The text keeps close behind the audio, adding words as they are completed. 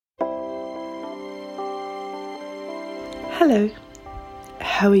Hello,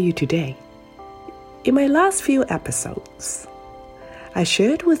 how are you today? In my last few episodes, I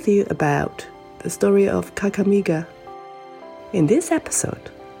shared with you about the story of Kakamega. In this episode,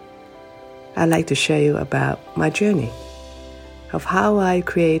 I'd like to share you about my journey of how I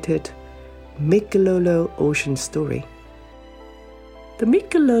created Mikelolo Ocean Story. The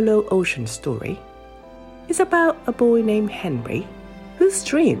Mikelolo Ocean Story is about a boy named Henry whose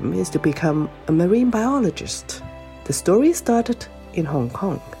dream is to become a marine biologist. The story started in Hong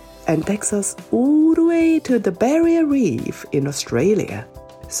Kong and takes us all the way to the Barrier Reef in Australia.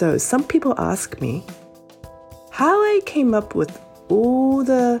 So some people ask me how I came up with all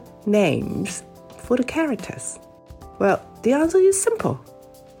the names for the characters. Well, the answer is simple.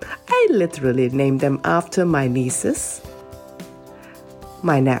 I literally named them after my nieces,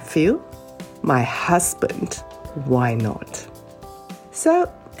 my nephew, my husband. Why not?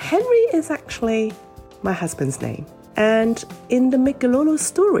 So Henry is actually my husband's name. And in the Mikelolo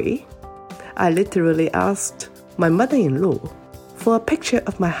story, I literally asked my mother-in-law for a picture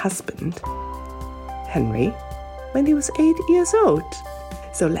of my husband, Henry, when he was 8 years old.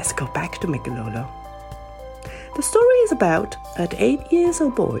 So let's go back to Mikelolo. The story is about an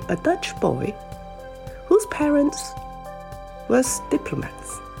 8-year-old boy, a Dutch boy, whose parents were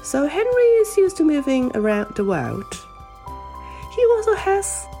diplomats. So Henry is used to moving around the world. He also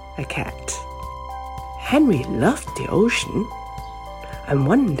has a cat. Henry loved the ocean, and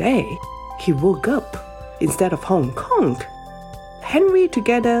one day he woke up. Instead of Hong Kong, Henry,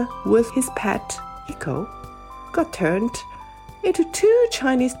 together with his pet Eco, got turned into 2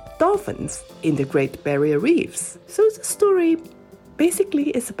 Chinese dolphins in the Great Barrier Reefs. So the story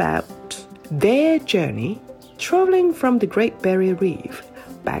basically is about their journey traveling from the Great Barrier Reef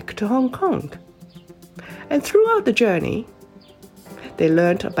back to Hong Kong. And throughout the journey, they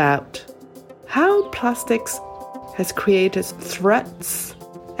learned about how plastics has created threats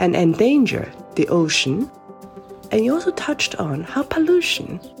and endangered the ocean. And he also touched on how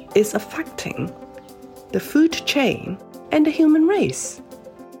pollution is affecting the food chain and the human race.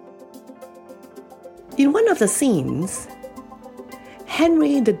 In one of the scenes,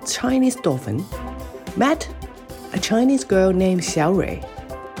 Henry the Chinese dolphin met a Chinese girl named Xiao Rui.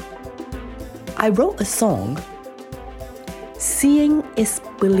 I wrote a song, Seeing is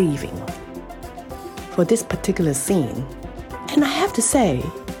Believing, for this particular scene. And I have to say,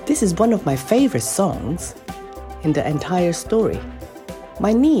 this is one of my favorite songs in the entire story.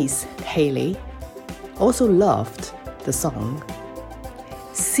 My niece, Haley, also loved the song,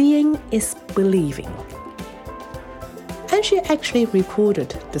 Seeing is Believing. And she actually recorded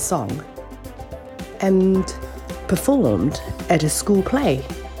the song and performed at a school play.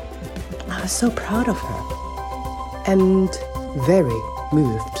 I was so proud of her and very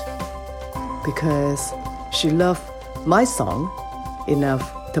moved because she loved my song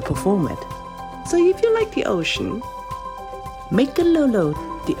enough to perform it. So if you like the ocean, Mikelolo,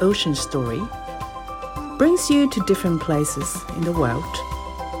 the ocean story, brings you to different places in the world.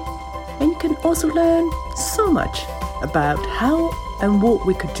 And you can also learn so much about how and what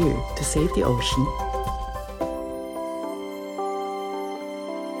we could do to save the ocean.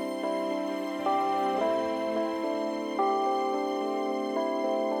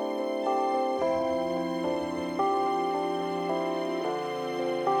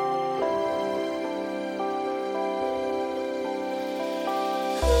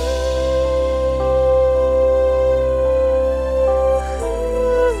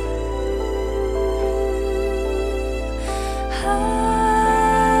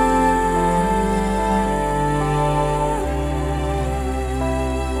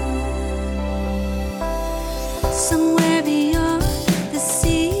 Somewhere beyond the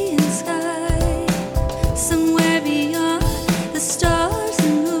sea and sky, somewhere beyond the stars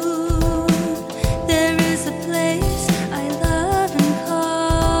and moon, there is a place I love and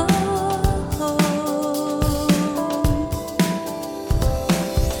call home.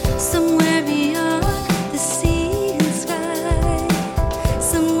 Somewhere